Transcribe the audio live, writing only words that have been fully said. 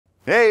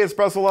Hey,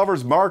 Espresso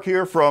lovers, Mark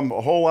here from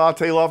Whole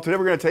Latte Love. Today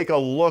we're going to take a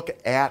look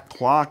at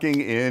clocking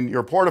in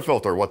your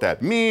portafilter, what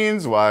that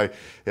means, why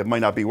it might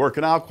not be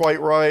working out quite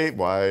right,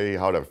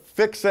 how to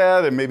fix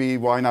that, and maybe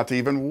why not to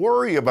even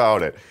worry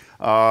about it.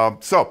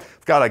 So,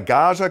 I've got a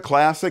Gaja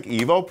Classic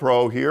Evo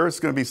Pro here. It's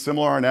going to be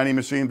similar on any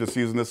machine, just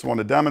using this one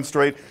to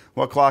demonstrate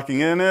what clocking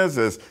in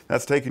is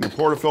that's taking your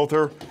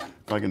portafilter.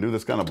 If I can do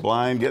this kind of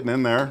blind, getting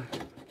in there,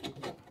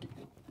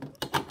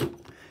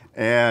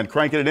 and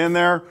cranking it in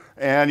there.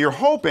 And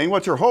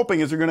what you're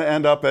hoping is you're going to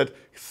end up at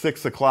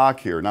 6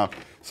 o'clock here. Now,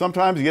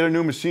 sometimes you get a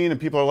new machine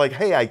and people are like,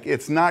 hey,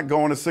 it's not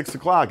going to 6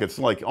 o'clock. It's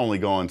like only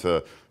going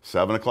to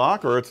 7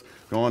 o'clock, or it's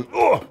going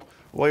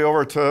way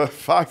over to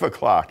 5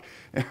 o'clock.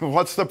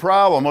 What's the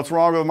problem? What's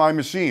wrong with my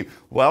machine?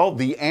 Well,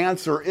 the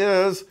answer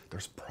is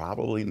there's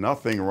probably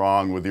nothing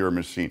wrong with your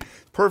machine.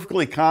 It's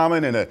perfectly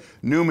common in a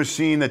new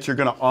machine that you're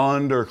going to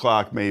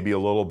underclock maybe a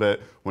little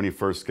bit when you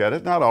first get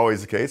it. Not always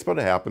the case, but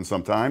it happens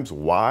sometimes.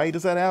 Why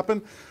does that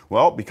happen?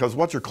 Well, because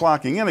what you're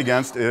clocking in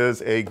against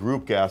is a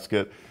group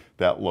gasket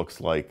that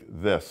looks like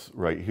this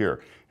right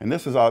here. And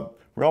this is a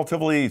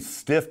relatively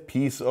stiff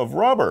piece of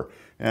rubber.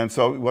 And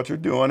so what you're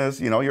doing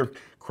is, you're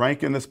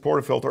cranking this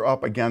portafilter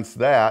up against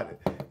that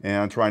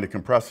and trying to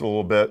compress it a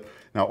little bit.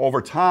 Now,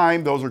 over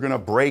time, those are going to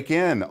break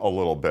in a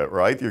little bit,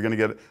 right? You're going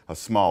to get a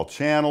small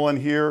channel in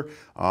here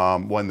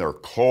when they're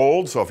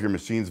cold. So if your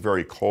machine's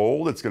very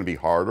cold, it's going to be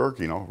harder.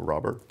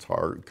 Rubber, it's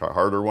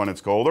harder when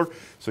it's colder.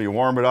 So you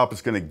warm it up,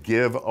 it's going to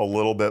give a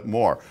little bit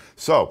more.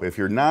 So if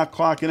you're not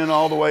clocking in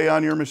all the way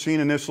on your machine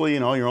initially,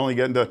 you're only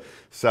getting to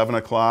 7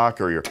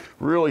 o'clock, or you're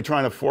really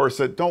trying to force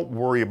it, don't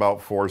worry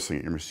about forcing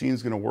it. Your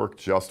machine's going to work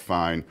just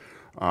fine.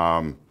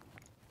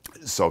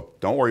 So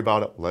don't worry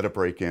about it, let it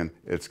break in,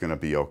 it's going to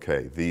be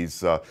okay.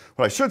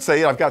 What I should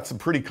say, I've got some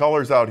pretty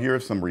colors out here,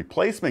 some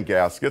replacement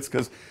gaskets,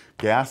 because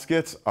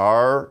gaskets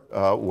are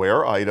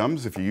wear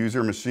items. If you use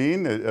your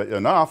machine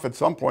enough, at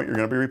some point you're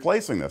going to be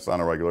replacing this on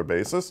a regular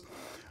basis.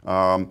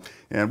 And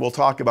we'll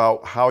talk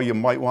about how you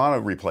might want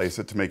to replace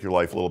it to make your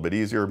life a little bit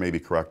easier, maybe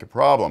correct a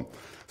problem.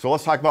 So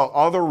let's talk about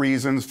other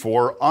reasons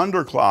for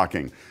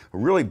underclocking. A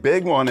really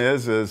big one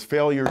is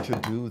failure to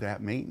do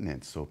that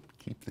maintenance. So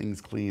keep things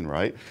clean,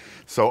 right?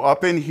 So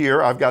up in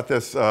here, I've got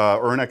this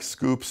Ernex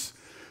Scoops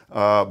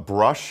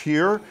brush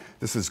here.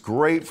 This is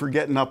great for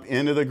getting up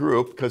into the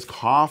group because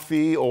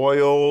coffee,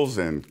 oils,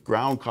 and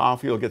ground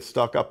coffee will get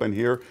stuck up in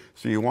here.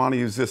 So you want to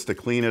use this to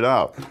clean it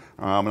out.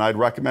 And I'd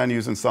recommend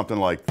using something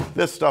like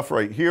this stuff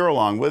right here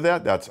along with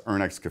that. That's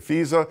Ernex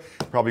Cafiza.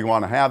 Probably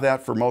want to have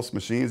that for most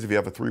machines if you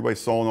have a three-way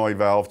solenoid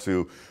valve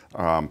to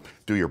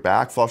do your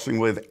back flushing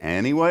with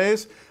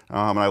anyways.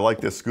 And I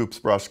like this Scoops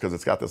brush because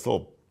it's got this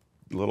little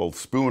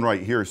spoon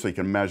right here so you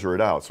can measure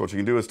it out. So what you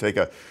can do is take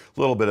a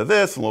little bit of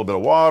this, a little bit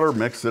of water,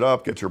 mix it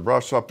up, get your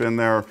brush up in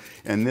there,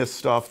 and this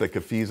stuff, the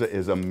Cafiza,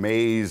 is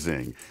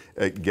amazing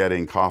at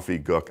getting coffee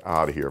gook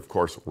out of here. Of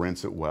course,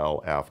 rinse it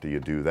well after you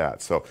do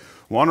that. So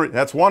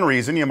that's one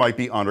reason you might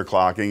be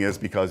underclocking, is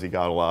because you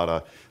got a lot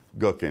of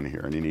gook in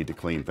here and you need to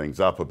clean things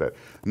up a bit.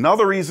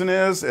 Another reason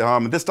is,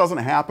 this doesn't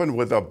happen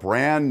with a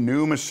brand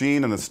new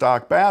machine in the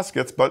stock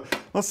baskets, but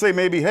let's say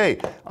maybe, hey,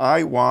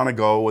 I want to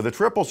go with a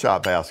triple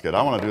shot basket.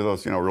 I want to do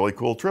those, really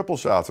cool triple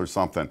shots or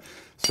something.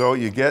 So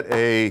you get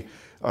a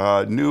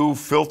new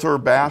filter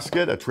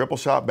basket, a triple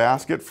shot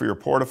basket for your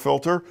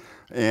portafilter,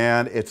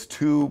 and it's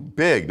too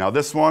big. Now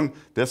this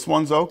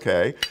one's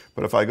okay,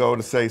 but if I go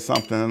to say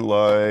something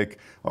like,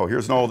 oh,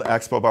 here's an old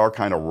Expo Bar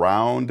kind of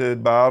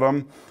rounded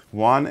bottom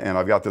one, and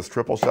I've got this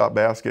triple shot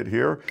basket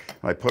here,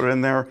 and I put it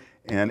in there,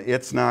 and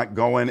it's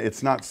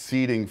not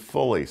seating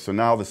fully. So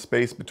now the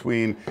space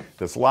between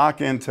this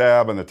lock-in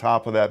tab and the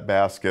top of that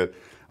basket,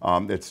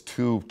 it's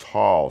too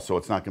tall, so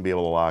it's not going to be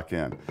able to lock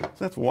in. So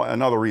that's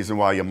another reason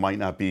why you might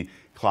not be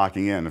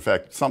clocking in. In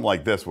fact, something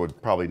like this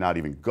would probably not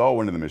even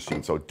go into the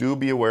machine. So do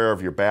be aware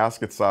of your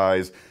basket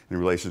size in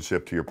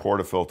relationship to your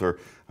portafilter.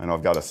 I know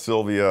I've got a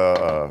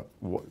Sylvia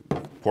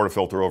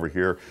portafilter over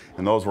here,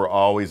 and those were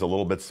always a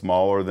little bit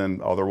smaller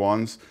than other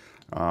ones.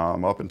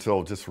 Up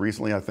until just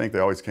recently, I think they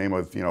always came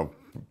with,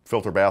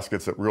 filter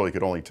baskets that really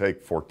could only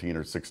take 14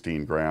 or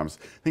 16 grams.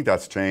 I think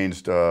that's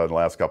changed in the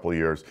last couple of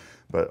years,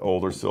 but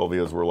older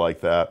Sylvias were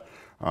like that.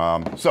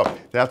 So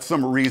that's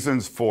some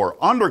reasons for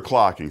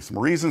underclocking. Some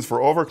reasons for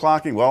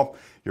overclocking, well,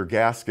 your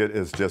gasket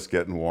is just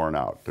getting worn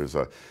out. There's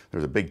a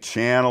big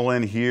channel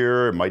in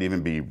here. It might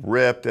even be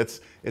ripped.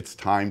 It's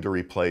time to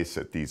replace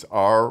it. These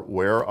are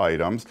wear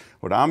items.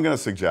 What I'm going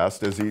to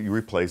suggest is you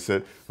replace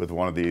it with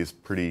one of these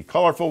pretty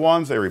colorful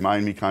ones. They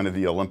remind me kind of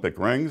the Olympic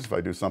rings. If I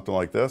do something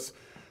like this,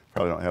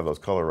 probably don't have those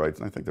color rights.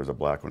 I think there's a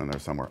black one in there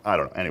somewhere. I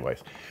don't know.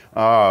 Anyways.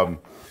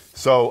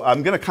 So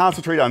I'm going to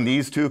concentrate on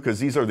these two because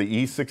these are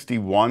the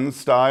E61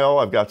 style.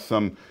 I've got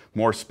some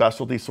more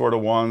specialty sort of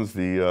ones,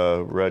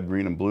 the red,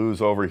 green, and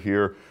blues over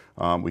here.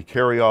 We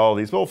carry all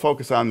these. We'll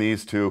focus on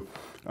these two.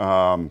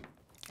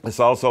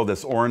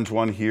 This orange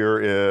one here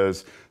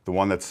is the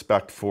one that's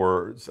spec'd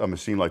for a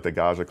machine like the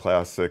Gaja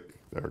Classic,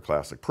 or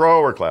Classic Pro,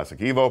 or Classic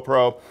Evo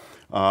Pro.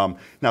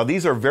 Now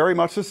these are very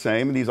much the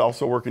same, and these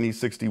also work in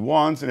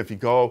E61s, and if you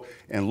go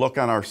and look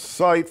on our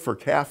site for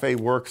Cafe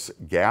Works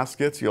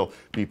gaskets, you'll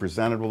be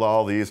presented with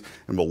all these,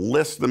 and we'll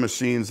list the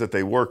machines that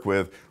they work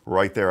with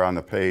right there on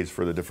the page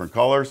for the different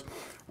colors.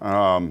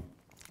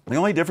 The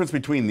only difference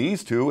between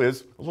these two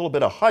is a little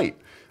bit of height.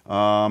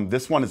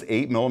 This one is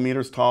 8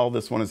 millimeters tall,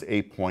 this one is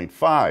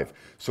 8.5.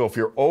 So if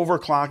you're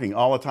overclocking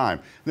all the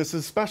time, this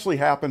especially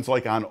happens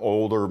like on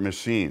older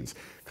machines,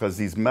 because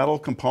these metal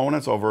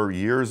components over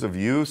years of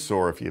use,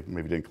 or if you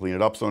maybe didn't clean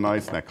it up so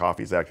nice and that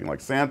coffee's acting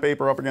like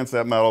sandpaper up against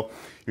that metal,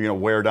 you're going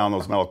to wear down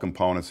those metal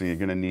components, and you're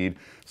going to need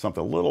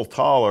something a little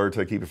taller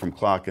to keep it from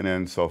clocking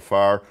in so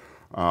far.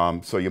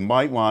 So you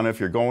might want, if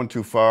you're going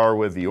too far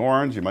with the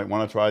orange, you might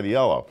want to try the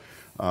yellow.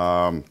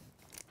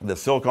 The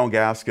silicone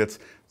gaskets,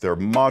 they're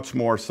much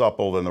more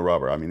supple than the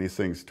rubber. I mean, these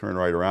things turn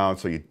right around,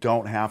 so you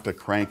don't have to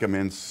crank them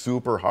in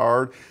super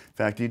hard. In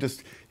fact, you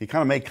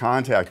kind of make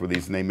contact with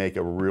these and they make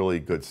a really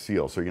good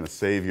seal. So you're going to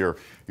save your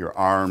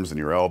arms and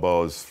your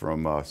elbows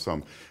from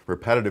some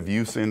repetitive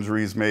use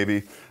injuries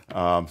maybe.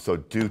 So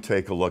do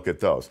take a look at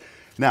those.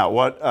 Now,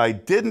 what I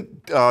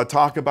didn't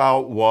talk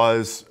about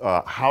was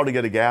how to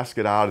get a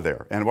gasket out of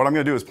there. And what I'm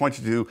going to do is point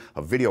you to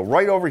a video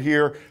right over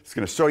here. It's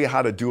going to show you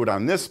how to do it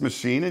on this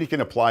machine, and you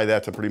can apply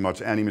that to pretty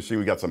much any machine.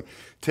 We got some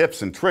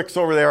tips and tricks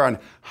over there on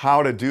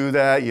how to do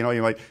that. You know,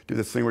 you might do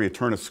this thing where you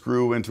turn a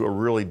screw into a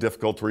really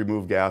difficult to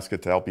remove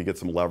gasket to help you get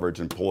some leverage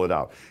and pull it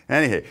out.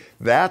 Anyway,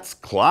 that's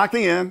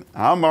clocking in.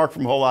 I'm Mark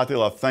from Whole Latte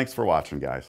Love. Thanks for watching, guys.